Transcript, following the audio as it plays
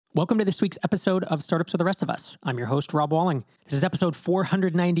Welcome to this week's episode of Startups for the Rest of Us. I'm your host, Rob Walling. This is episode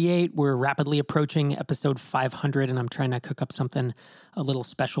 498. We're rapidly approaching episode 500, and I'm trying to cook up something a little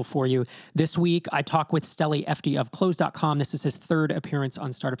special for you. This week, I talk with Steli Efti of Close.com. This is his third appearance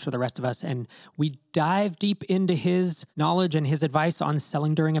on Startups for the Rest of Us, and we dive deep into his knowledge and his advice on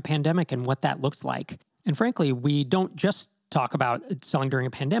selling during a pandemic and what that looks like. And frankly, we don't just talk about selling during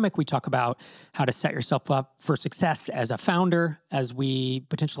a pandemic. We talk about how to set yourself up for success as a founder as we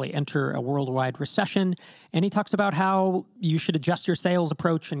potentially enter a worldwide recession. And he talks about how you should adjust your sales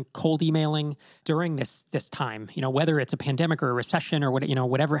approach and cold emailing during this time. You know, whether it's a pandemic or a recession or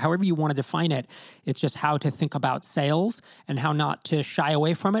whatever, however you want to define it, it's just how to think about sales and how not to shy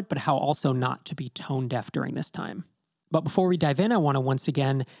away from it, but how also not to be tone deaf during this time. But before we dive in, I want to once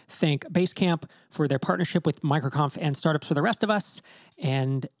again thank Basecamp for their partnership with MicroConf and Startups for the Rest of Us.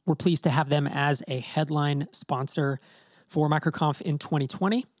 And we're pleased to have them as a headline sponsor for MicroConf in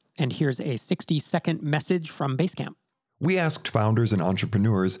 2020. And here's a 60-second message from Basecamp. We asked founders and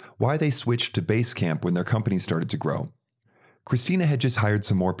entrepreneurs why they switched to Basecamp when their company started to grow. Christina had just hired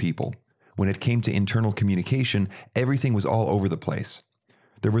some more people. When it came to internal communication, everything was all over the place.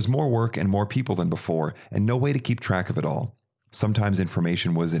 There was more work and more people than before, and no way to keep track of it all. Sometimes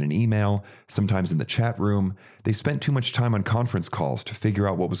information was in an email, sometimes in the chat room. They spent too much time on conference calls to figure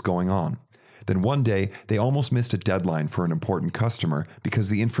out what was going on. Then one day, they almost missed a deadline for an important customer because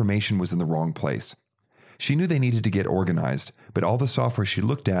the information was in the wrong place. She knew they needed to get organized, but all the software she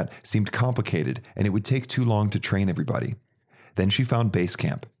looked at seemed complicated, and it would take too long to train everybody. Then she found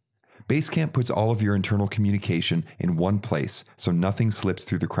Basecamp. Basecamp puts all of your internal communication in one place so nothing slips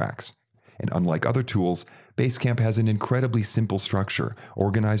through the cracks. And unlike other tools, Basecamp has an incredibly simple structure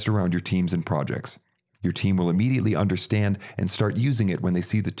organized around your teams and projects. Your team will immediately understand and start using it when they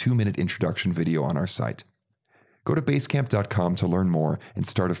see the 2-minute introduction video on our site. Go to basecamp.com to learn more and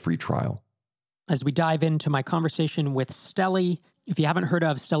start a free trial. As we dive into my conversation with Steli, if you haven't heard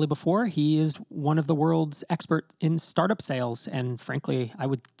of Steli before, he is one of the world's experts in startup sales and, frankly, I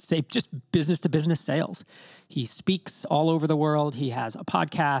would say just business-to-business sales. He speaks all over the world. He has a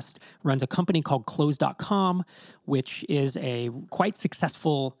podcast, runs a company called Close.com, which is a quite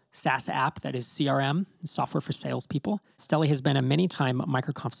successful SaaS app that is CRM, software for salespeople. Steli has been a many-time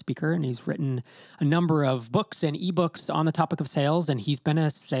MicroConf speaker, and he's written a number of books and ebooks on the topic of sales, and he's been a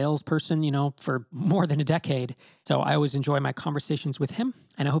salesperson, for more than a decade. So I always enjoy my conversations with him,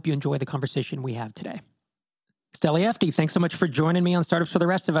 and I hope you enjoy the conversation we have today. Steli Efti, thanks so much for joining me on Startups for the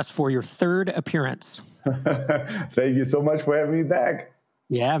Rest of Us for your third appearance. Thank you so much for having me back.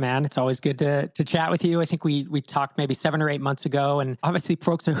 Yeah, man, it's always good to chat with you. I think we talked maybe 7 or 8 months ago, and obviously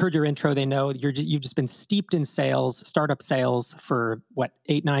folks who heard your intro, they know you've just been steeped in sales, startup sales for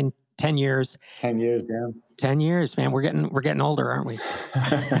 8, 9, 10 years. 10 years, yeah. 10 years, man. We're getting older, aren't we?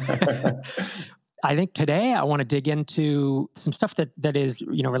 I think today I want to dig into some stuff that is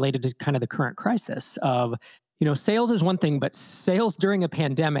related to kind of the current crisis of. Sales is one thing, but sales during a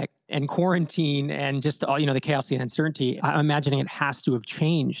pandemic and quarantine and just all, the chaos and uncertainty, I'm imagining it has to have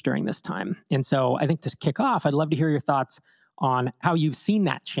changed during this time. And so I think to kick off, I'd love to hear your thoughts on how you've seen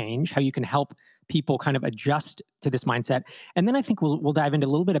that change, how you can help people kind of adjust to this mindset. And then I think we'll dive into a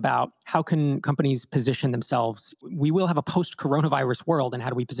little bit about how can companies position themselves. We will have a post-coronavirus world, and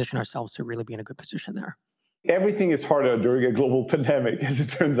how do we position ourselves to really be in a good position there? Everything is harder during a global pandemic, as it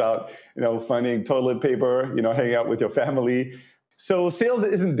turns out, finding toilet paper, hanging out with your family. So sales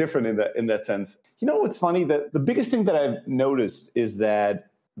isn't different in that sense. What's funny, that the biggest thing that I've noticed is that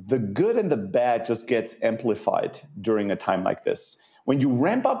the good and the bad just gets amplified during a time like this. When you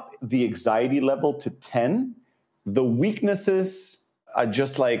ramp up the anxiety level to 10, the weaknesses are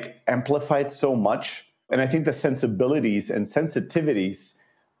just amplified so much. And I think the sensibilities and sensitivities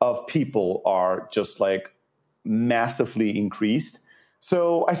of people are just massively increased.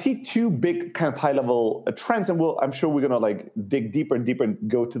 So I see 2 big kind of high-level trends, and I'm sure we're going to dig deeper and deeper and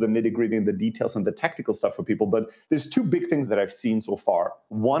go to the nitty-gritty and the details and the tactical stuff for people. But there's 2 big things that I've seen so far.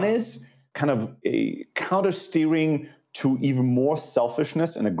 One is kind of a counter-steering to even more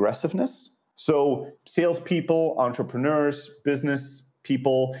selfishness and aggressiveness. So salespeople, entrepreneurs, business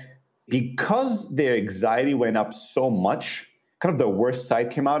people, because their anxiety went up so much, kind of the worst side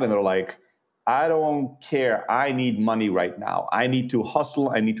came out, and they're like, I don't care. I need money right now. I need to hustle.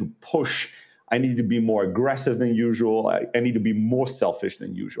 I need to push. I need to be more aggressive than usual. I need to be more selfish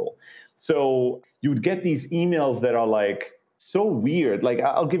than usual. So you'd get these emails that are so weird.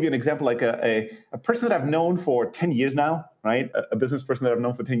 I'll give you an example, a person that I've known for 10 years now, right? A business person that I've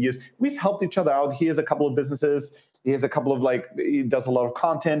known for 10 years. We've helped each other out. He has a couple of businesses. He has a couple of he does a lot of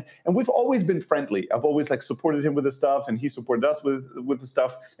content, and we've always been friendly. I've always supported him with the stuff, and he supported us with the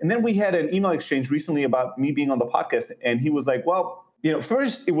stuff. And then we had an email exchange recently about me being on the podcast, and he was like, well,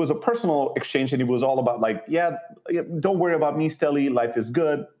 first it was a personal exchange, and it was all about don't worry about me, Steli. Life is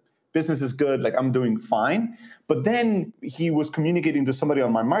good. Business is good. I'm doing fine. But then he was communicating to somebody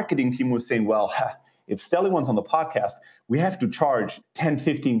on my marketing team, was saying, well, if Steli wants on the podcast, we have to charge 10,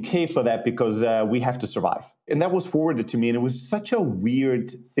 15K for that because we have to survive. And that was forwarded to me. And it was such a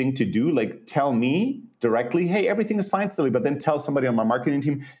weird thing to do. Tell me directly, hey, everything is fine, Steli. But then tell somebody on my marketing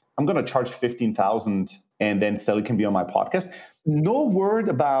team, I'm going to charge 15,000 and then Steli can be on my podcast. No word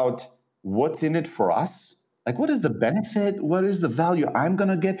about what's in it for us. What is the benefit? What is the value I'm going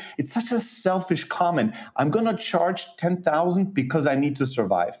to get? It's such a selfish comment. I'm going to charge 10,000 because I need to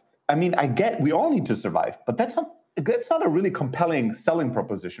survive. I mean, I get we all need to survive, but that's not a really compelling selling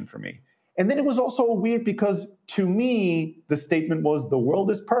proposition for me. And then it was also weird because to me, the statement was the world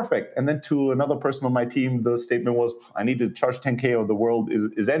is perfect. And then to another person on my team, the statement was I need to charge 10K or the world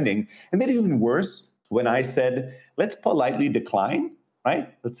is ending. And then even worse, when I said, let's politely decline,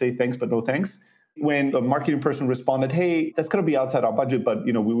 right? Let's say thanks, but no thanks. When the marketing person responded, hey, that's going to be outside our budget, but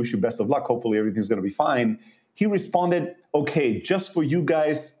we wish you best of luck. Hopefully everything's going to be fine. He responded, okay, just for you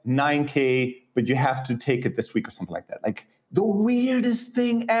guys, 9K, but you have to take it this week or something like that. The weirdest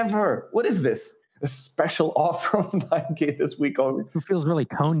thing ever. What is this? A special offer of 9K this week? It feels really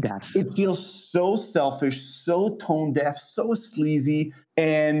tone deaf. It feels so selfish, so tone deaf, so sleazy.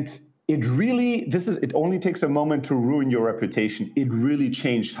 And it only takes a moment to ruin your reputation. It really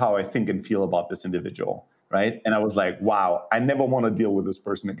changed how I think and feel about this individual. Right? And I was like, wow, I never want to deal with this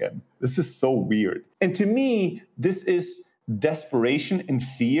person again. This is so weird. And to me, this is desperation and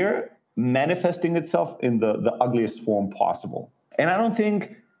fear manifesting itself in the ugliest form possible. And I don't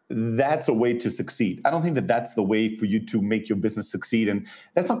think that's a way to succeed. I don't think that that's the way for you to make your business succeed. And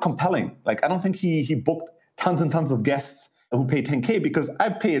that's not compelling. I don't think he booked tons and tons of guests who pay 10K because I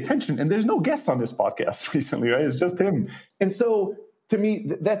pay attention and there's no guests on this podcast recently, right? It's just him. And so to me,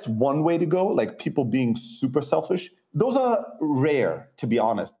 that's one way to go, people being super selfish. Those are rare, to be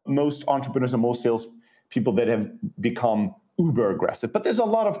honest. Most entrepreneurs and most sales people that have become uber aggressive. But there's a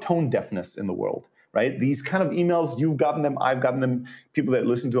lot of tone deafness in the world, right? These kind of emails, you've gotten them, I've gotten them. People that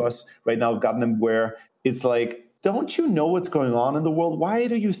listen to us right now have gotten them where it's don't you know what's going on in the world? Why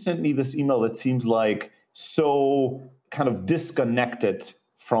do you send me this email that seems so kind of disconnected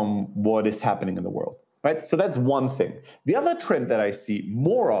from what is happening in the world? Right? So that's one thing. The other trend that I see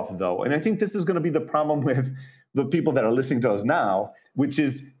more of, though, and I think this is going to be the problem with the people that are listening to us now, which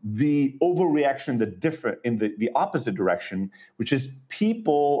is the overreaction, in the opposite direction, which is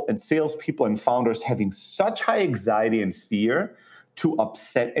people and salespeople and founders having such high anxiety and fear to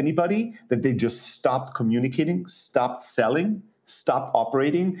upset anybody that they just stopped communicating, stopped selling, stopped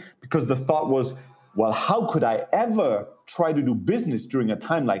operating, because the thought was, well, how could I ever try to do business during a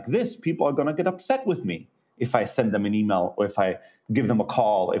time like this? People are going to get upset with me if I send them an email or if I give them a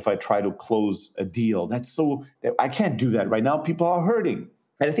call, if I try to close a deal. I can't do that right now. People are hurting.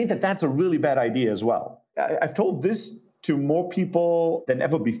 And I think that that's a really bad idea as well. I've told this to more people than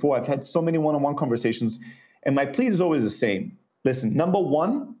ever before. I've had so many one-on-one conversations, and my plea is always the same. Listen, number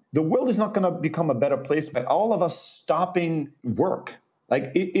one, the world is not going to become a better place by all of us stopping work.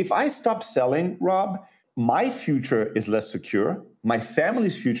 If I stop selling, Rob, my future is less secure. My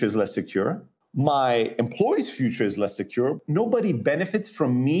family's future is less secure. My employee's future is less secure. Nobody benefits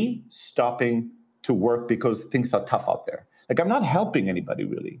from me stopping to work because things are tough out there. I'm not helping anybody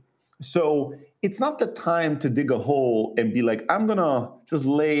really. So it's not the time to dig a hole and be I'm going to just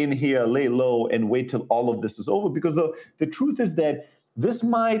lay in here, lay low and wait till all of this is over. Because the truth is that this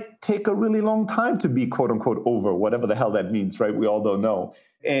might take a really long time to be quote unquote over, whatever the hell that means, right? We all don't know.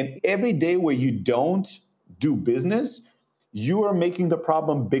 And every day where you don't do business, you are making the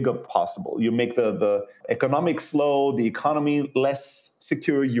problem bigger possible. You make the economic flow, the economy less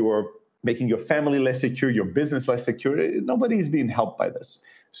secure. You're making your family less secure, your business less secure. Nobody's being helped by this.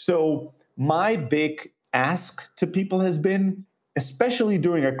 So my big ask to people has been, especially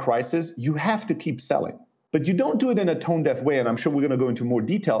during a crisis, you have to keep selling. But you don't do it in a tone-deaf way, and I'm sure we're going to go into more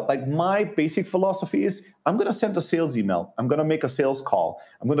detail. My basic philosophy is I'm going to send a sales email. I'm going to make a sales call.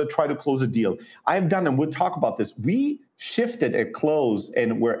 I'm going to try to close a deal. I've done, and we'll talk about this. We shifted at close,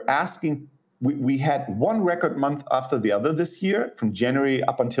 and we're asking, we had one record month after the other this year, from January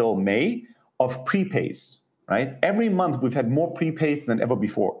up until May, of prepays. Right? Every month, we've had more prepays than ever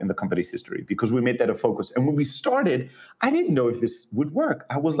before in the company's history because we made that a focus. And when we started, I didn't know if this would work.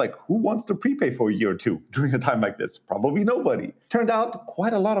 I was like, who wants to prepay for a year or two during a time like this? Probably nobody. Turned out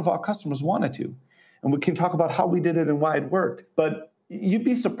quite a lot of our customers wanted to. And we can talk about how we did it and why it worked. But you'd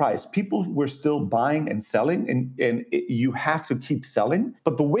be surprised. People were still buying and selling, and you have to keep selling.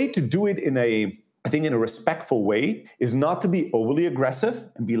 But the way to do it in a respectful way is not to be overly aggressive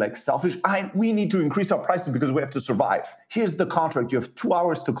and be like selfish. We need to increase our prices because we have to survive. Here's the contract. You have 2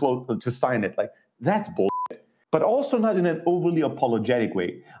 hours to sign it. Like, that's bullshit. But also not in an overly apologetic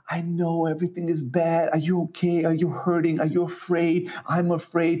way. I know everything is bad. Are you okay? Are you hurting? Are you afraid? I'm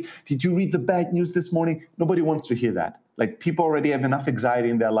afraid. Did you read the bad news this morning? Nobody wants to hear that. Like, people already have enough anxiety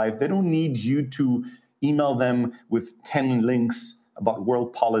in their life. They don't need you to email them with 10 links about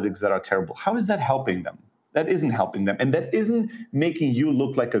world politics that are terrible. How is that helping them? That isn't helping them. And that isn't making you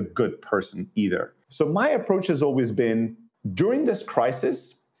look like a good person either. So my approach has always been, during this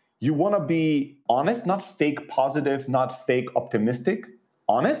crisis, you want to be honest, not fake positive, not fake optimistic.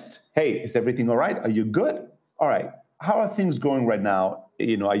 Honest. Hey, is everything all right? Are you good? All right. How are things going right now?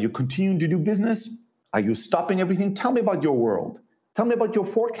 Are you continuing to do business? Are you stopping everything? Tell me about your world. Tell me about your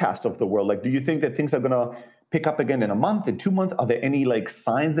forecast of the world. Like, do you think that things are going to pick up again in a month, in 2 months? Are there any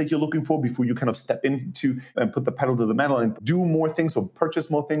signs that you're looking for before you kind of step into and put the pedal to the metal and do more things or purchase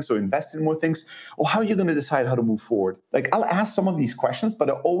more things or invest in more things? Or how are you going to decide how to move forward? I'll ask some of these questions, but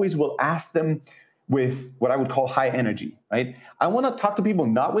I always will ask them with what I would call high energy, right? I want to talk to people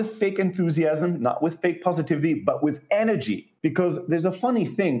not with fake enthusiasm, not with fake positivity, but with energy. Because there's a funny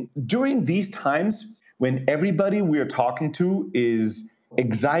thing. During these times, when everybody we're talking to is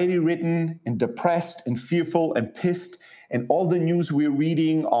anxiety-ridden and depressed and fearful and pissed, and all the news we're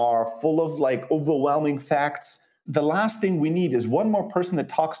reading are full of overwhelming facts, the last thing we need is one more person that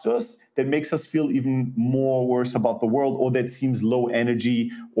talks to us that makes us feel even more worse about the world, or that seems low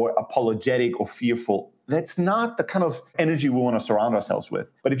energy or apologetic or fearful. That's not the kind of energy we want to surround ourselves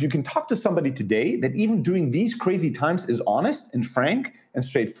with. But if you can talk to somebody today that even during these crazy times is honest and frank and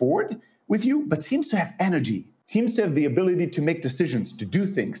straightforward with you, but seems to have energy, seems to have the ability to make decisions, to do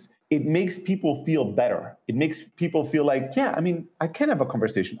things, it makes people feel better. It makes people feel like, I can have a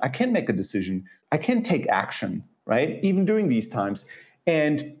conversation. I can make a decision. I can take action, right? Even during these times.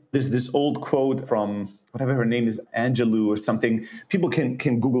 And there's this old quote from whatever her name is, Angelou or something. People can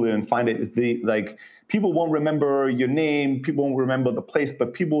Google it and find it. It's people won't remember your name, people won't remember the place,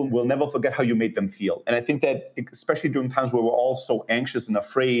 but people will never forget how you made them feel. And I think that, especially during times where we're all so anxious and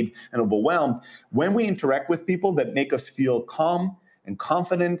afraid and overwhelmed, when we interact with people that make us feel calm and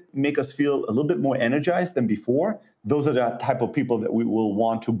confident, make us feel a little bit more energized than before, those are the type of people that we will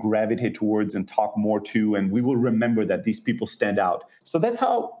want to gravitate towards and talk more to, and we will remember that these people stand out. So that's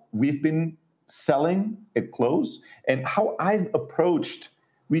how we've been selling at close, and how I've approached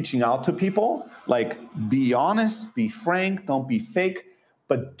reaching out to people. Be honest, be frank, don't be fake,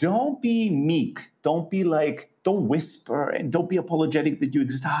 but don't be meek. Don't whisper, and don't be apologetic that you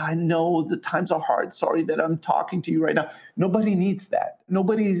exist. I know the times are hard. Sorry that I'm talking to you right now. Nobody needs that.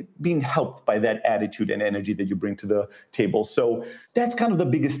 Nobody's being helped by that attitude and energy that you bring to the table. So that's kind of the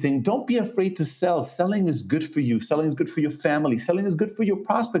biggest thing. Don't be afraid to sell. Selling is good for you. Selling is good for your family. Selling is good for your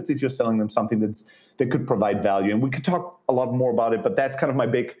prospects if you're selling them something that could provide value. And we could talk a lot more about it, but that's kind of my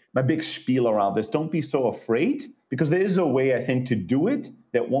big spiel around this. Don't be so afraid, because there is a way, I think, to do it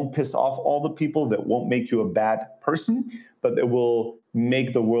that won't piss off all the people, that won't make you a bad person, but that will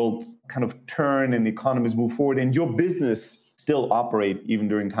make the world kind of turn and economies move forward and your business still operate even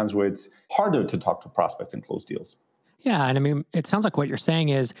during times where it's harder to talk to prospects and close deals. Yeah. And it sounds like what you're saying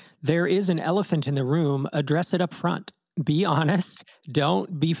is there is an elephant in the room, address it up front. Be honest,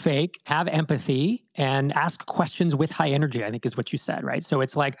 don't be fake, have empathy, and ask questions with high energy, I think is what you said, right? So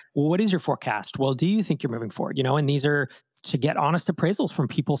it's well, what is your forecast? Well, do you think you're moving forward? And these are to get honest appraisals from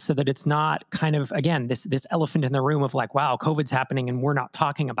people so that it's not kind of, again, this elephant in the room of wow, COVID's happening and we're not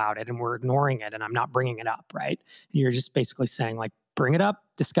talking about it and we're ignoring it and I'm not bringing it up, right? You're just basically saying bring it up,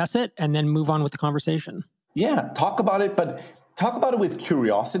 discuss it, and then move on with the conversation. Yeah, talk about it, but talk about it with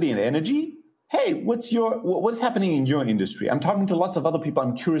curiosity and energy. Hey, what's happening in your industry? I'm talking to lots of other people.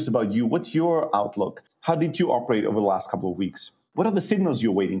 I'm curious about you. What's your outlook? How did you operate over the last couple of weeks? What are the signals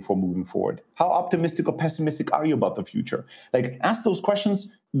you're waiting for moving forward? How optimistic or pessimistic are you about the future? Ask those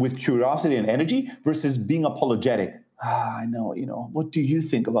questions with curiosity and energy versus being apologetic. I know, what do you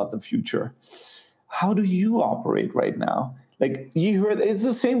think about the future? How do you operate right now? You heard, it's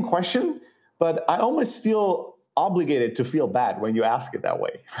the same question, but I almost feel obligated to feel bad when you ask it that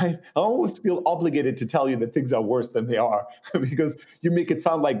way, right? I almost feel obligated to tell you that things are worse than they are because you make it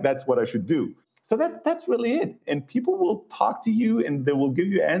sound like that's what I should do. So that's really it. And people will talk to you and they will give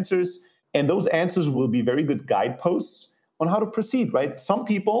you answers. And those answers will be very good guideposts on how to proceed, right? Some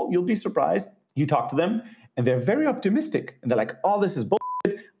people, you'll be surprised, you talk to them and they're very optimistic. And they're like, oh, this is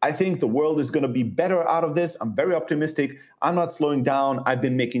bullshit. I think the world is going to be better out of this. I'm very optimistic. I'm not slowing down. I've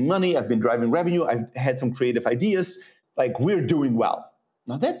been making money. I've been driving revenue. I've had some creative ideas. Like, we're doing well.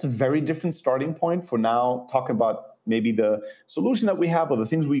 Now, that's a very different starting point for now talking about maybe the solution that we have or the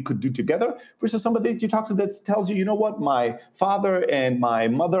things we could do together versus somebody that you talk to that tells you, you know what, my father and my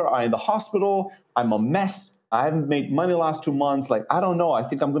mother are in the hospital. I'm a mess. I haven't made money the last 2 months. Like, I don't know. I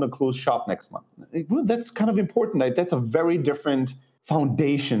think I'm going to close shop next month. Well, that's kind of important. Like, that's a very different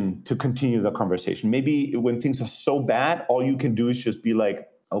foundation to continue the conversation. Maybe when things are so bad, all you can do is just be like,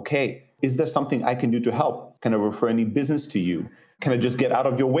 okay, is there something I can do to help? Can I refer any business to you? Can I just get out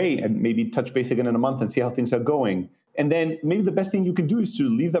of your way and maybe touch base again in a month and see how things are going? And then maybe the best thing you can do is to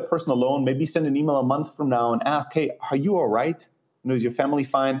leave that person alone, maybe send an email a month from now and ask, hey, are you all right? Is your family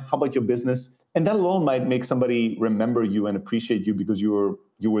fine? How about your business? And that alone might make somebody remember you and appreciate you because you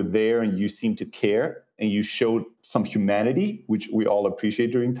were there and you seemed to care and you showed some humanity, which we all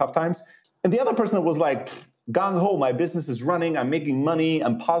appreciate during tough times. And the other person that was like, gung-ho, my business is running, I'm making money,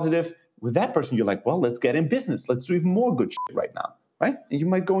 I'm positive. With that person, you're like, well, let's get in business. Let's do even more good shit right now, right? And you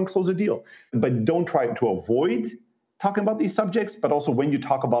might go and close a deal. But don't try to avoid talking about these subjects, but also when you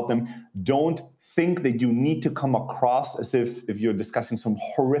talk about them, don't think that you need to come across as if you're discussing some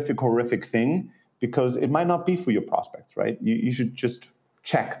horrific thing, because it might not be for your prospects, right? You should just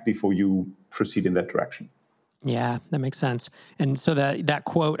check before you proceed in that direction. Yeah, that makes sense. And so that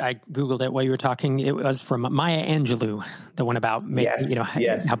quote, I Googled it while you were talking. It was from Maya Angelou, the one about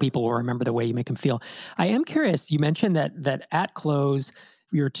how people will remember the way you make them feel. I am curious. You mentioned that at close,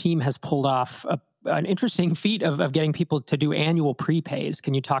 your team has pulled off an interesting feat of getting people to do annual prepays.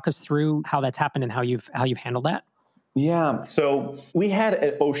 Can you talk us through how that's happened and how you've handled that? Yeah. So we had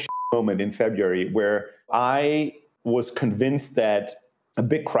an moment in February where I was convinced that a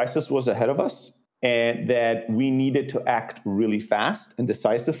big crisis was ahead of us, and that we needed to act really fast and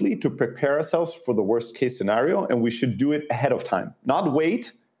decisively to prepare ourselves for the worst case scenario. And we should do it ahead of time, not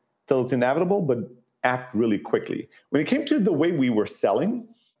wait till it's inevitable, but act really quickly. When it came to the way we were selling,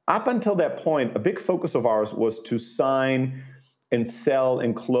 up until that point, a big focus of ours was to sign and sell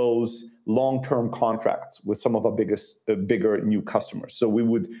and close long-term contracts with some of our bigger new customers. So we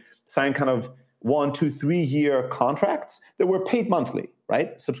would sign kind of 1, 2, 3 year contracts that were paid monthly,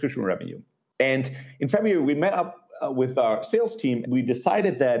 right? Subscription revenue. And in February, we met up with our sales team. We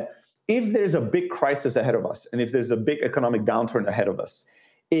decided that if there's a big crisis ahead of us, and if there's a big economic downturn ahead of us,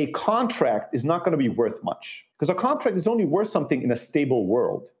 a contract is not going to be worth much, because a contract is only worth something in a stable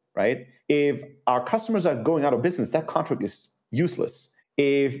world, right? If our customers are going out of business, that contract is useless.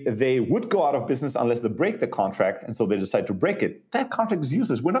 If they would go out of business unless they break the contract, and so they decide to break it, that contract is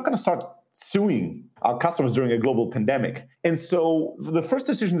useless. We're not going to start suing our customers during a global pandemic. And so the first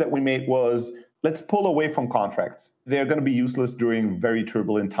decision that we made was, let's pull away from contracts. They're going to be useless during very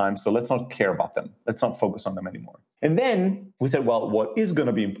turbulent times, so let's not care about them. Let's not focus on them anymore. And then we said, well, what is going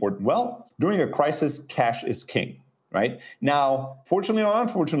to be important? Well, during a crisis, cash is king, right? Now, fortunately or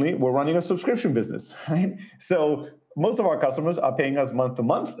unfortunately, we're running a subscription business, right? So most of our customers are paying us month to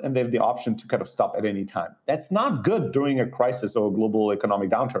month, and they have the option to kind of stop at any time. That's not good during a crisis or a global economic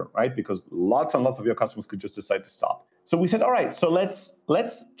downturn, right? Because lots and lots of your customers could just decide to stop. So we said, all right, so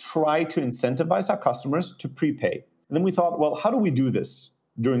let's try to incentivize our customers to prepay. And then we thought, well, how do we do this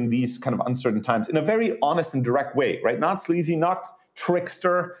during these kind of uncertain times in a very honest and direct way, right? Not sleazy, not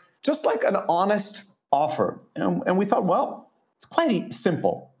trickster, just like an honest offer. And we thought, well, it's quite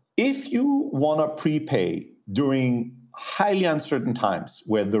simple. If you want to prepay during highly uncertain times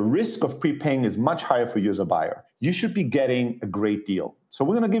where the risk of prepaying is much higher for you as a buyer, you should be getting a great deal. So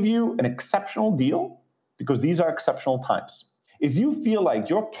we're going to give you an exceptional deal because these are exceptional times. If you feel like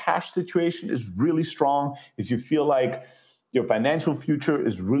your cash situation is really strong, if you feel like your financial future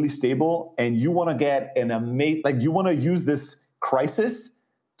is really stable, and you want to get you want to use this crisis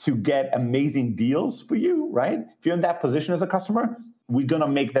to get amazing deals for you, right? If you're in that position as a customer, we're going to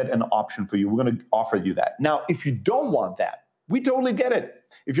make that an option for you. We're going to offer you that. Now, if you don't want that, we totally get it.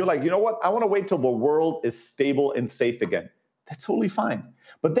 If you're like, you know what, I want to wait till the world is stable and safe again, that's totally fine.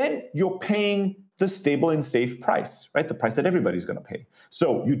 But then you're paying the stable and safe price, right? The price that everybody's going to pay.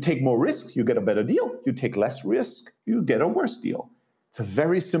 So you take more risk, you get a better deal. You take less risk, you get a worse deal. It's a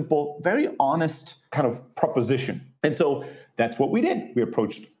very simple, very honest kind of proposition. And so that's what we did. We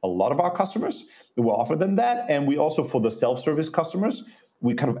approached a lot of our customers. We offered them that. And we also, for the self-service customers,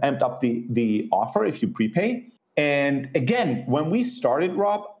 we kind of amped up the offer if you prepay. And again, when we started,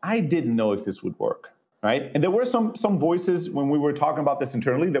 Rob, I didn't know if this would work, right? And there were some voices when we were talking about this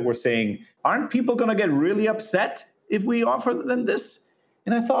internally that were saying, aren't people going to get really upset if we offer them this?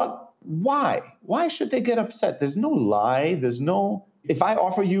 And I thought, why? Why should they get upset? There's no lie. There's no If I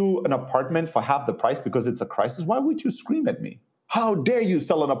offer you an apartment for half the price because it's a crisis, why would you scream at me? How dare you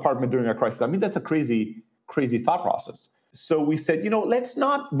sell an apartment during a crisis? I mean, that's a crazy thought process. So we said, let's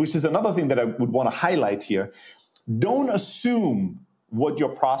not, which is another thing that I would want to highlight here. Don't assume what your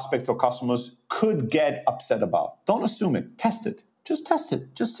prospects or customers could get upset about. Don't assume it. Test it. Just test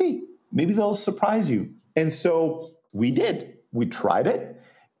it. Just see. Maybe they'll surprise you. And so we did. We tried it.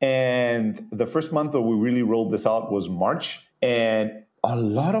 And the first month that we really rolled this out was March. And a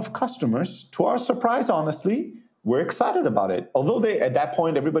lot of customers, to our surprise, honestly, were excited about it. Although at that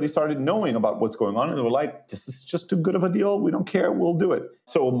point, everybody started knowing about what's going on. And they were like, this is just too good of a deal. We don't care. We'll do it.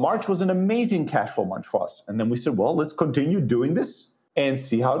 So March was an amazing cash flow month for us. And then we said, well, let's continue doing this and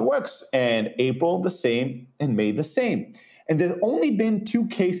see how it works. And April, the same, and May, the same. And there's only been two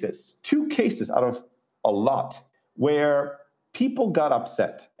cases out of a lot where people got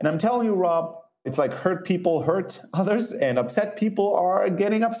upset. And I'm telling you, Rob, it's like hurt people hurt others, and upset people are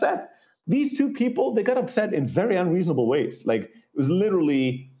getting upset. These two people, they got upset in very unreasonable ways. Like, it was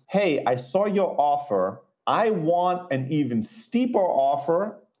literally, hey, I saw your offer. I want an even steeper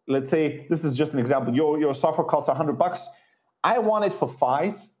offer. Let's say, this is just an example. Your software costs $100. I want it for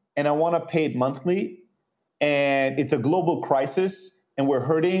 $5, and I want to pay it monthly. And it's a global crisis, and we're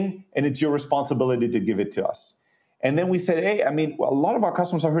hurting, and it's your responsibility to give it to us. And then we said, hey, a lot of our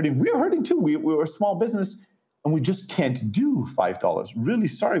customers are hurting. We're hurting too. We're a small business, and we just can't do $5. Really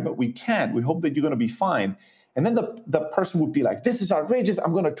sorry, but we can't. We hope that you're going to be fine. And then the person would be like, this is outrageous.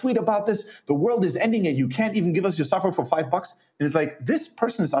 I'm going to tweet about this. The world is ending, and you can't even give us your software for $5. And it's like, this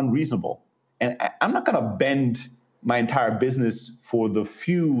person is unreasonable. And I'm not going to bend my entire business for the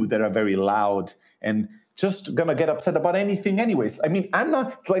few that are very loud and just gonna get upset about anything anyways.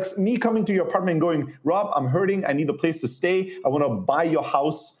 It's like me coming to your apartment and going, Rob, I'm hurting, I need a place to stay, I wanna buy your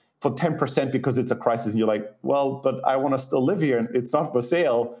house for 10% because it's a crisis. And you're like, well, but I wanna still live here and it's not for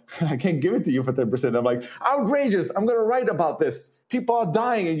sale. I can't give it to you for 10%. I'm like, outrageous, I'm gonna write about this. People are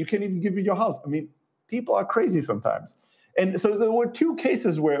dying and you can't even give me your house. People are crazy sometimes. And so there were two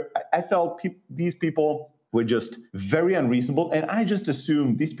cases where I felt these people were just very unreasonable. And I just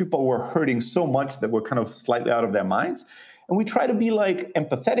assumed these people were hurting so much that we're kind of slightly out of their minds. And we try to be like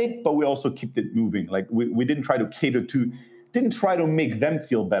empathetic, but we also kept it moving. Like we didn't try to didn't try to make them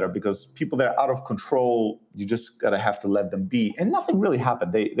feel better, because people that are out of control, you just gotta have to let them be. And nothing really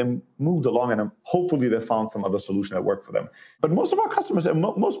happened. They moved along, and hopefully they found some other solution that worked for them. But most of our customers and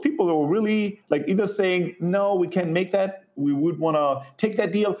most people were really like either saying, no, we can't make that, we would wanna take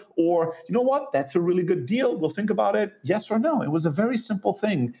that deal, or you know what, that's a really good deal, we'll think about it, yes or no. It was a very simple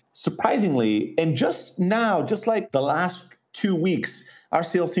thing, surprisingly. And just now, just like the last 2 weeks, our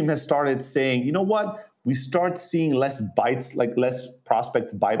sales team has started saying, you know what, we start seeing less bites, like less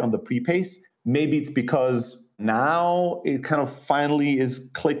prospects bite on the prepays. Maybe it's because now it kind of finally is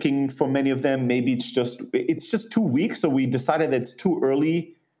clicking for many of them. Maybe it's just 2 weeks. So we decided that it's too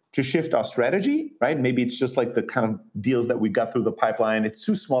early to shift our strategy, right? Maybe it's just like the kind of deals that we got through the pipeline. It's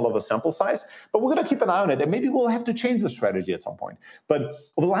too small of a sample size, but we're going to keep an eye on it. And maybe we'll have to change the strategy at some point. But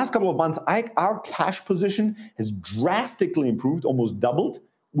over the last couple of months, our cash position has drastically improved, almost doubled,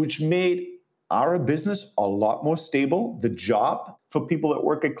 which made our business a lot more stable, the job for people that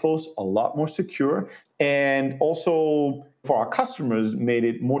work at Close a lot more secure, and also for our customers made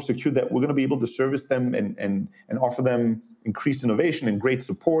it more secure that we're going to be able to service them and offer them increased innovation and great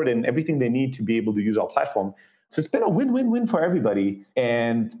support and everything they need to be able to use our platform. So it's been a win-win-win for everybody.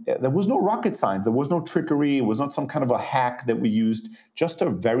 And there was no rocket science. There was no trickery. It was not some kind of a hack that we used, just a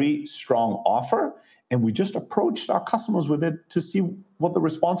very strong offer. And we just approached our customers with it to see what the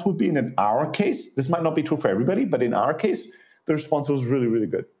response would be. And in our case, this might not be true for everybody, but in our case, the response was really, really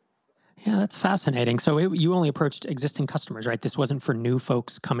good. Yeah, that's fascinating. So you only approached existing customers, right? This wasn't for new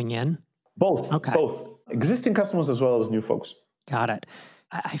folks coming in? Both. Okay. Both. Existing customers as well as new folks. Got it.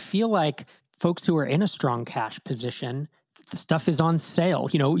 I feel like folks who are in a strong cash position, the stuff is on sale.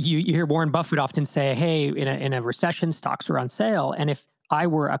 You hear Warren Buffett often say, hey, in a recession, stocks are on sale. And if I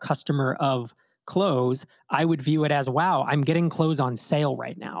were a customer of Close, I would view it as, wow, I'm getting Close on sale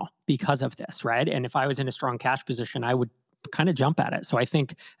right now because of this, right? And if I was in a strong cash position, I would kind of jump at it. So I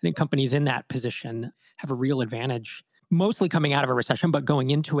think companies in that position have a real advantage, mostly coming out of a recession, but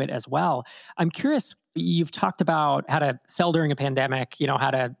going into it as well. I'm curious, you've talked about how to sell during a pandemic,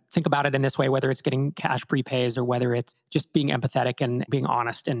 how to think about it in this way, whether it's getting cash prepays or whether it's just being empathetic and being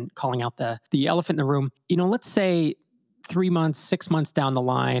honest and calling out the elephant in the room. Let's say 3 months, 6 months down the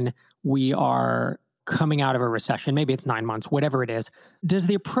line, we are coming out of a recession. Maybe it's 9 months, whatever it is. Does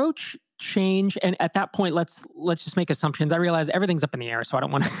the approach change? And at that point, let's just make assumptions. I realize everything's up in the air, so I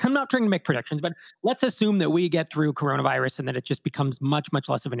don't want to, I'm not trying to make predictions, but let's assume that we get through coronavirus and that it just becomes much, much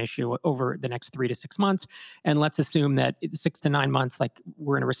less of an issue over the next 3 to 6 months. And let's assume that it's 6 to 9 months, like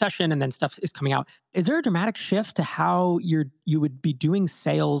we're in a recession and then stuff is coming out. Is there a dramatic shift to how you would be doing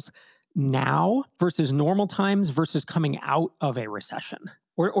sales now versus normal times versus coming out of a recession?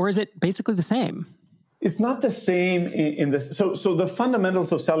 Or is it basically the same? It's not the same in this. So the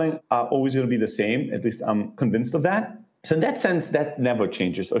fundamentals of selling are always going to be the same. At least I'm convinced of that. So in that sense, that never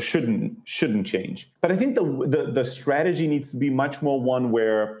changes or shouldn't change. But I think the strategy needs to be much more one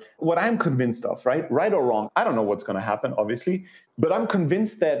where what I'm convinced of, right or wrong, I don't know what's going to happen, obviously, but I'm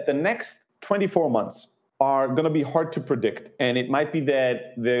convinced that the next 24 months are going to be hard to predict. And it might be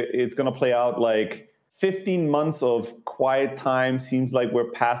that it's going to play out like 15 months of quiet time, seems like we're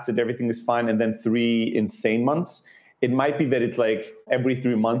past it, everything is fine, and then 3 insane months. It might be that it's like every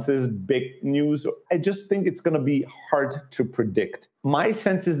 3 months is big news. I just think it's going to be hard to predict. My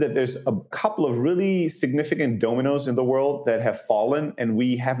sense is that there's a couple of really significant dominoes in the world that have fallen, and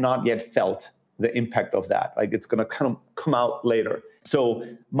we have not yet felt the impact of that. Like it's going to kind of come out later. So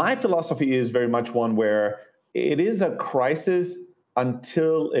my philosophy is very much one where it is a crisis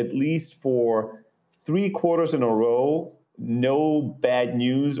until at least for 3 quarters in a row, no bad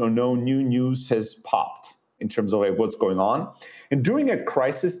news or no new news has popped in terms of like what's going on. And during a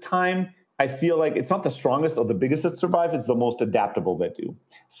crisis time, I feel like it's not the strongest or the biggest that survive, it's the most adaptable that do.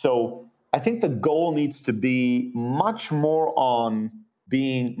 So I think the goal needs to be much more on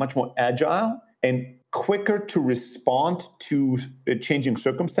being much more agile and quicker to respond to changing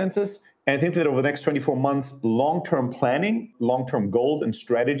circumstances. And I think that over the next 24 months, long-term planning, long-term goals and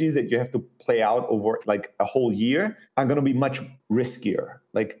strategies that you have to play out over like a whole year are going to be much riskier.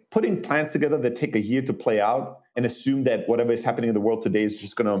 Like putting plans together that take a year to play out and assume that whatever is happening in the world today is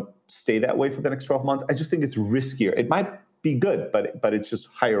just going to stay that way for the next 12 months. I just think it's riskier. It might be good, but it's just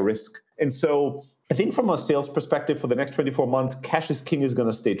higher risk. And so I think from a sales perspective for the next 24 months, cash is king is going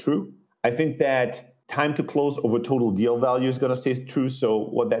to stay true. I think that time to close over total deal value is going to stay true. So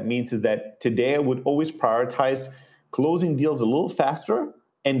what that means is that today I would always prioritize closing deals a little faster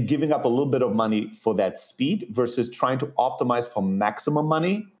and giving up a little bit of money for that speed versus trying to optimize for maximum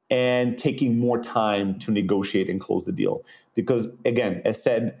money and taking more time to negotiate and close the deal. Because again, as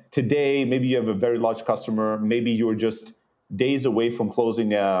said, today, maybe you have a very large customer, maybe you're just days away from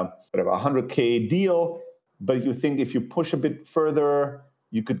closing a $100K deal, but you think if you push a bit further,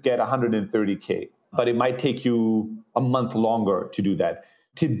 you could get $130K. But it might take you a month longer to do that.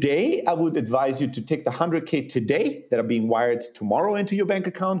 Today, I would advise you to take the $100K today that are being wired tomorrow into your bank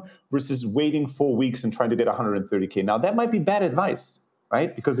account versus waiting 4 weeks and trying to get $130K. Now, that might be bad advice,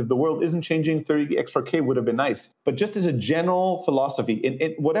 right? Because if the world isn't changing, 30 extra K would have been nice. But just as a general philosophy,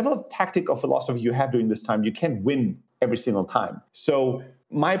 in whatever tactic or philosophy you have during this time, you can't win every single time. So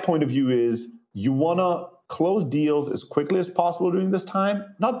my point of view is you want to close deals as quickly as possible during this time,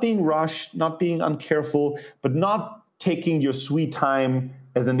 not being rushed, not being uncareful, but not taking your sweet time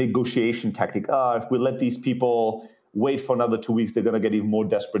as a negotiation tactic. If we let these people wait for another 2 weeks, they're going to get even more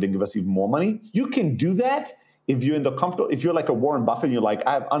desperate and give us even more money. You can do that if you're in the comfortable, if you're like a Warren Buffett and you're like,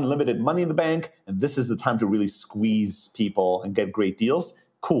 I have unlimited money in the bank, and this is the time to really squeeze people and get great deals.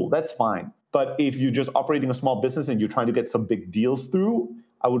 Cool, that's fine. But if you're just operating a small business and you're trying to get some big deals through,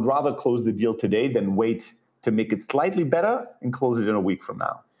 I would rather close the deal today than wait to make it slightly better and close it in a week from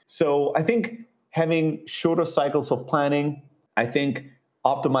now. So I think having shorter cycles of planning, I think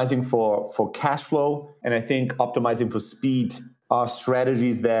optimizing for cash flow, and I think optimizing for speed are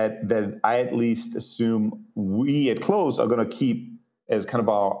strategies that I at least assume we at Close are going to keep as kind of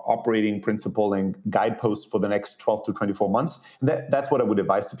our operating principle and guideposts for the next 12 to 24 months. That's what I would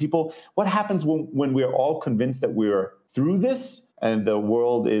advise to people. What happens when we're all convinced that we're through this and the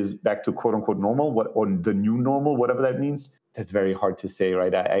world is back to quote unquote normal, or the new normal, whatever that means? That's very hard to say,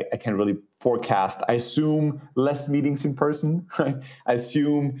 right? I can't really forecast. I assume less meetings in person. Right? I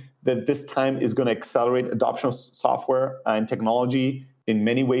assume that this time is going to accelerate adoption of software and technology. In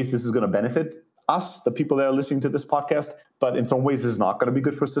many ways, this is going to benefit us, the people that are listening to this podcast. But in some ways, it's not going to be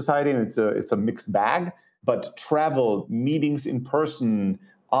good for society, and it's a mixed bag. But travel, meetings in person,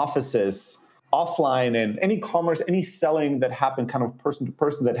 offices, offline, and any commerce, any selling that happened kind of person to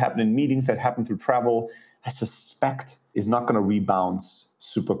person that happened in meetings that happened through travel, I suspect is not going to rebound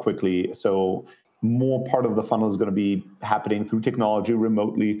super quickly. So more part of the funnel is going to be happening through technology,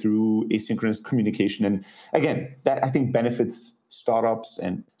 remotely, through asynchronous communication. And again, that I think benefits startups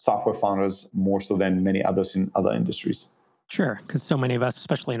and software founders more so than many others in other industries. Sure, because so many of us,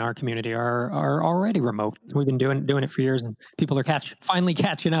 especially in our community, are already remote. We've been doing it for years, and people are finally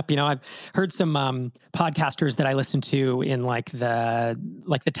catching up. I've heard some podcasters that I listen to in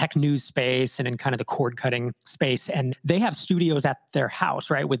the tech news space and in kind of the cord cutting space, and they have studios at their house,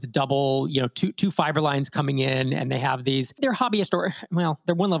 right, with double, two fiber lines coming in, and they have these. They're hobbyist, or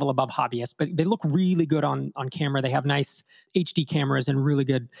they're one level above hobbyist, but they look really good on camera. They have nice HD cameras and really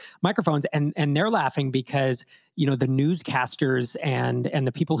good microphones, and they're laughing because the newscasters and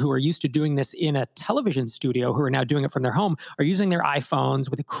the people who are used to doing this in a television studio, who are now doing it from their home, are using their iPhones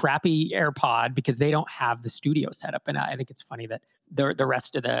with a crappy AirPod because they don't have the studio set up. And I think it's funny that the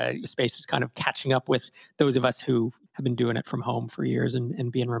rest of the space is kind of catching up with those of us who have been doing it from home for years and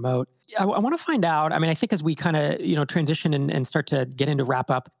being remote. I want to find out, I think as we kind of, transition and start to get into wrap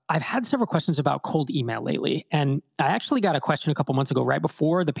up, I've had several questions about cold email lately. And I actually got a question a couple months ago, right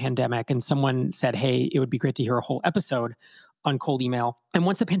before the pandemic, and someone said, hey, it would be great to hear a whole episode on cold email. And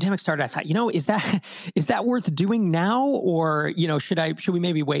once the pandemic started, I thought, is that worth doing now? Or, should we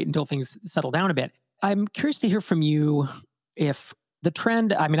maybe wait until things settle down a bit? I'm curious to hear from you if the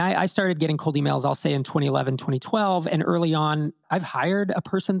trend, I started getting cold emails, I'll say in 2011, 2012. And early on, I've hired a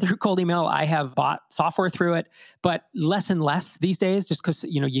person through cold email. I have bought software through it, but less and less these days, just because,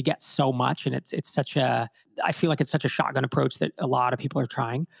 you get so much, and I feel like it's such a shotgun approach that a lot of people are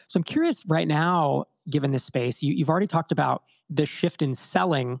trying. So I'm curious right now, given this space, you've already talked about the shift in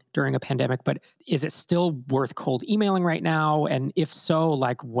selling during a pandemic, but is it still worth cold emailing right now? And if so,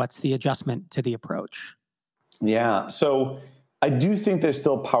 what's the adjustment to the approach? Yeah. So I do think there's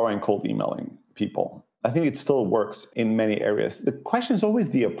still power in cold emailing people. I think it still works in many areas. The question is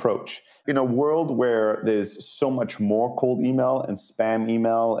always the approach. In a world where there's so much more cold email and spam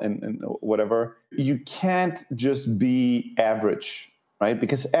email and whatever, you can't just be average, right?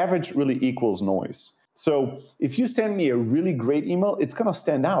 Because average really equals noise. So if you send me a really great email, it's going to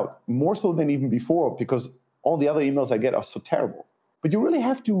stand out more so than even before, because all the other emails I get are so terrible. But you really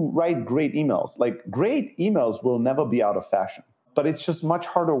have to write great emails. Great emails will never be out of fashion, but it's just much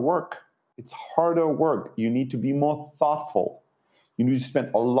harder work. It's harder work. You need to be more thoughtful. You need to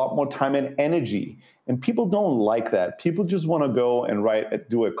spend a lot more time and energy. And people don't like that. People just want to go and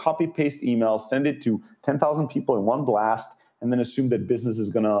do a copy-paste email, send it to 10,000 people in one blast, and then assume that business is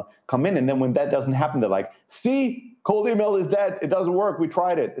going to come in. And then when that doesn't happen, they're like, see, cold email is dead. It doesn't work. We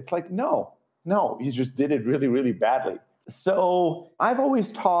tried it. It's like, no, you just did it really, really badly. So I've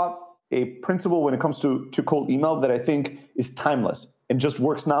always taught a principle when it comes to cold email that I think is timeless and just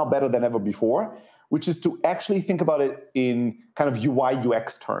works now better than ever before, which is to actually think about it in kind of UI,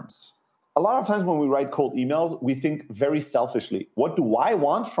 UX terms. A lot of times when we write cold emails, we think very selfishly. What do I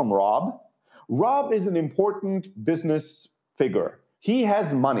want from Rob? Rob is an important business figure. He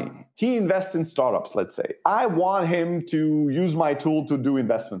has money. He invests in startups, let's say. I want him to use my tool to do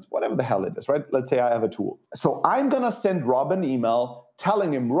investments, whatever the hell it is, right? Let's say I have a tool. So I'm going to send Rob an email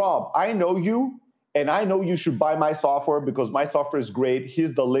telling him, Rob, I know you, and I know you should buy my software because my software is great.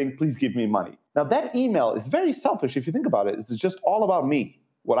 Here's the link. Please give me money. Now, that email is very selfish if you think about it. It's just all about me,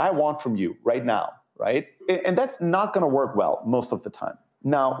 what I want from you right now, right? And that's not going to work well most of the time.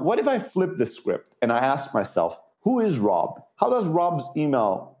 Now, what if I flip the script and I ask myself, who is Rob? How does Rob's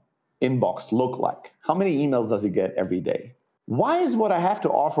email inbox look like? How many emails does he get every day? Why is what I have to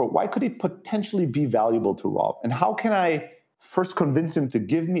offer, why could it potentially be valuable to Rob? And how can I first convince him to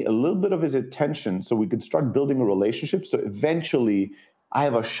give me a little bit of his attention so we can start building a relationship, so eventually I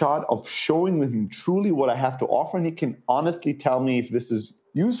have a shot of showing him truly what I have to offer, and he can honestly tell me if this is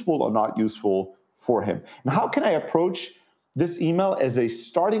useful or not useful for him. And how can I approach this email as a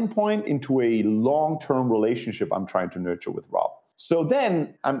starting point into a long-term relationship I'm trying to nurture with Rob? So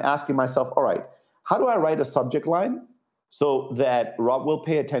then I'm asking myself, all right, how do I write a subject line so that Rob will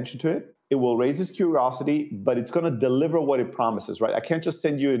pay attention to it? It will raise his curiosity, but it's going to deliver what it promises, right? I can't just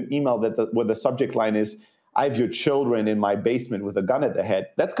send you an email where the subject line is, I have your children in my basement with a gun at the head.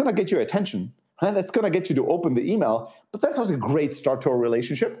 That's going to get your attention, right? That's going to get you to open the email, but that's not a great start to a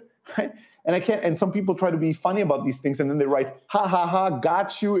relationship, right? And some people try to be funny about these things, and then they write, ha, ha, ha,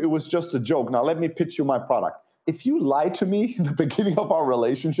 got you. It was just a joke. Now let me pitch you my product. If you lie to me in the beginning of our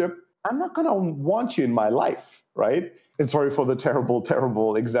relationship, I'm not going to want you in my life, right? And sorry for the terrible,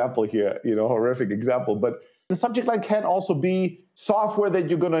 terrible example here, horrific example. But the subject line can also be software that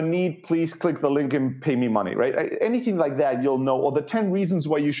you're going to need. Please click the link and pay me money, right? Anything like that, you'll know. Or the 10 reasons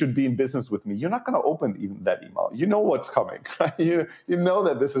why you should be in business with me. You're not going to open even that email. You know what's coming. Right? You know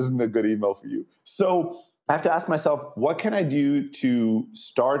that this isn't a good email for you. So I have to ask myself, what can I do to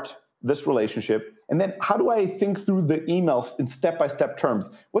start this relationship And then how do I think through the emails in step-by-step terms?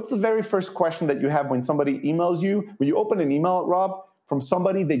 What's the very first question that you have when somebody emails you? When you open an email, Rob, from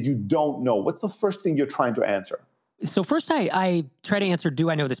somebody that you don't know, what's the first thing you're trying to answer? So first I try to answer,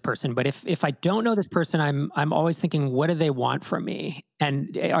 do I know this person? But if I don't know this person, I'm always thinking, what do they want from me?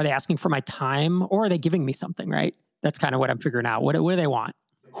 And are they asking for my time or are they giving me something, right? That's kind of what I'm figuring out. What do they want?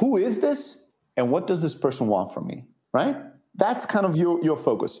 Who is this? And what does this person want from me, right? That's kind of your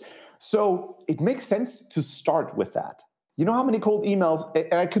focus. So it makes sense to start with that. You know how many cold emails,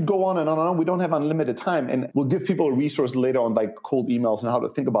 and I could go on and on and on. We don't have unlimited time, and we'll give people a resource later on like cold emails and how to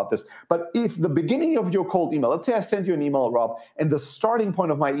think about this. But if the beginning of your cold email, let's say I sent you an email, Rob, and the starting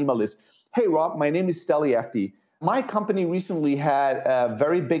point of my email is, hey, Rob, my name is Steli Efti. My company recently had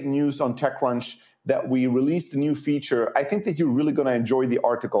very big news on TechCrunch that we released a new feature. I think that you're really going to enjoy the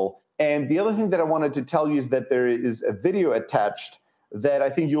article. And the other thing that I wanted to tell you is that there is a video attached that I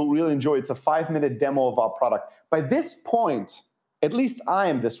think you'll really enjoy. It's a 5-minute demo of our product. By this point, at least I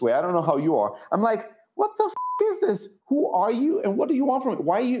am this way. I don't know how you are. I'm like, what the is this? Who are you? And what do you want from me?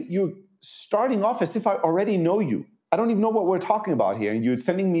 Why are you're starting off as if I already know you? I don't even know what we're talking about here. And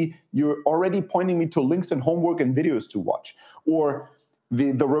you're already pointing me to links and homework and videos to watch. Or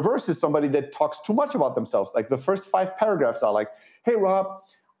the reverse is somebody that talks too much about themselves. Like the first 5 paragraphs are like, hey, Rob,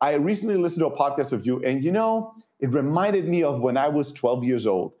 I recently listened to a podcast of you, and it reminded me of when I was 12 years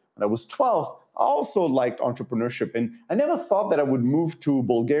old. When I was 12, I also liked entrepreneurship, and I never thought that I would move to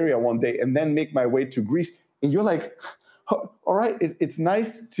Bulgaria one day and then make my way to Greece. And you're like, all right, it's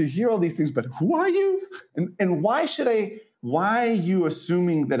nice to hear all these things, but who are you? And why are you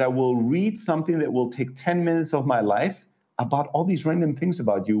assuming that I will read something that will take 10 minutes of my life about all these random things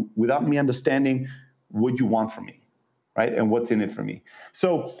about you without me understanding what you want from me? Right? And what's in it for me.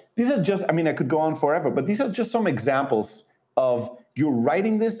 So these are just, I could go on forever, but these are just some examples of you're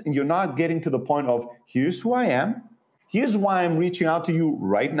writing this and you're not getting to the point of here's who I am, here's why I'm reaching out to you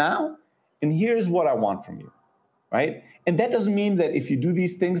right now, and here's what I want from you, right? And that doesn't mean that if you do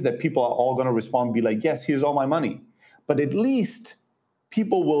these things that people are all going to respond and be like, yes, here's all my money. But at least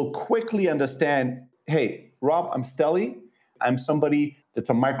people will quickly understand, hey, Rob, I'm Steli. I'm somebody that's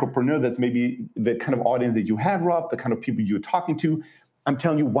a micropreneur, that's maybe the kind of audience that you have, Rob, the kind of people you're talking to. I'm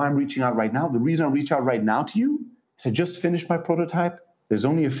telling you why I'm reaching out right now. The reason I reach out right now to you is I just finished my prototype. There's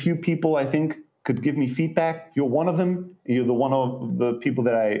only a few people I think could give me feedback. You're one of them. You're the one of the people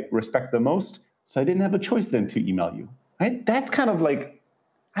that I respect the most. So I didn't have a choice then to email you, right? That's kind of like,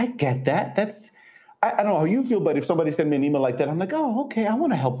 I get that. I don't know how you feel, but if somebody sent me an email like that, I'm like, oh, okay, I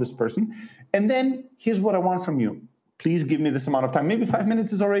want to help this person. And then here's what I want from you. Please give me this amount of time. Maybe 5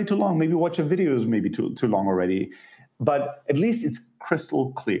 minutes is already too long. Maybe watch a video is maybe too long already. But at least it's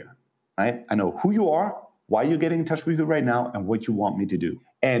crystal clear, right? I know who you are, why you're getting in touch with you right now, and what you want me to do.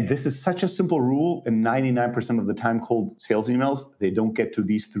 And this is such a simple rule. And 99% of the time, cold sales emails, they don't get to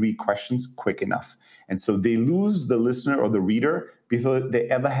these 3 questions quick enough. And so they lose the listener or the reader before they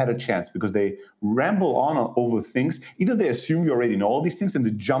ever had a chance because they ramble on over things. Either they assume you already know all these things and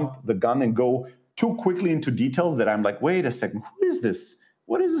they jump the gun and go too quickly into details that I'm like, wait a second, who is this?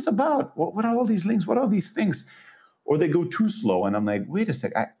 What is this about? What are all these links? What are these things? Or they go too slow and I'm like, wait a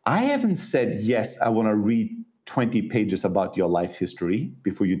sec, I haven't said, yes, I want to read 20 pages about your life history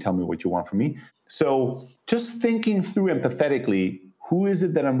before you tell me what you want from me. So just thinking through empathetically, who is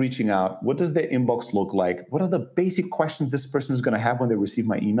it that I'm reaching out? What does their inbox look like? What are the basic questions this person is going to have when they receive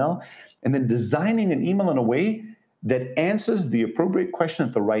my email? And then designing an email in a way that answers the appropriate question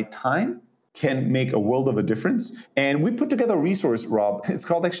at the right time can make a world of a difference. And we put together a resource, Rob. It's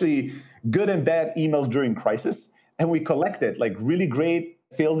called actually Good and Bad Emails During Crisis. And we collected like really great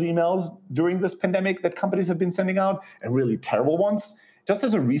sales emails during this pandemic that companies have been sending out and really terrible ones, just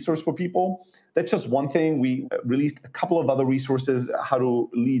as a resource for people. That's just one thing. We released a couple of other resources, how to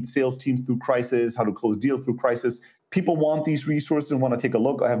lead sales teams through crisis, how to close deals through crisis. People want these resources and want to take a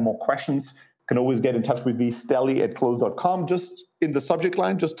look. I have more questions. Can always get in touch with me, steli@close.com. Just in the subject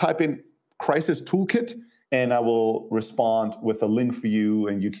line, just type in Crisis Toolkit, and I will respond with a link for you,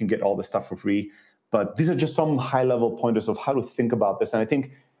 and you can get all the stuff for free. But these are just some high-level pointers of how to think about this. And I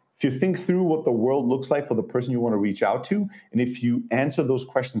think if you think through what the world looks like for the person you want to reach out to, and if you answer those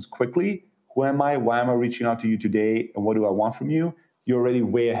questions quickly, who am I? Why am I reaching out to you today? And what do I want from you? You're already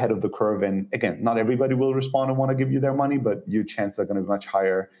way ahead of the curve. And again, not everybody will respond and want to give you their money, but your chances are going to be much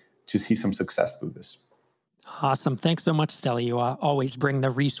higher to see some success through this. Awesome. Thanks so much, Steli. You always bring the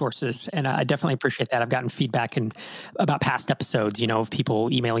resources, and I definitely appreciate that. I've gotten feedback about past episodes, of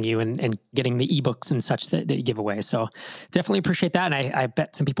people emailing you and getting the ebooks and such that you give away. So definitely appreciate that, and I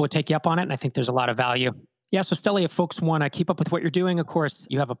bet some people would take you up on it, and I think there's a lot of value. Yeah, so Steli, if folks want to keep up with what you're doing, of course,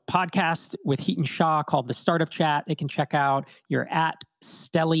 you have a podcast with Heaton Shaw called The Startup Chat. They can check out. You're at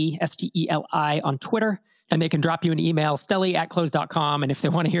Steli, Steli on Twitter, and they can drop you an email, steli@close.com. And if they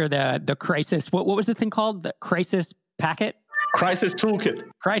want to hear the crisis, what was the thing called? The crisis packet? Crisis Toolkit.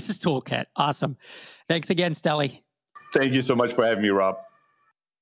 Crisis Toolkit. Awesome. Thanks again, Steli. Thank you so much for having me, Rob.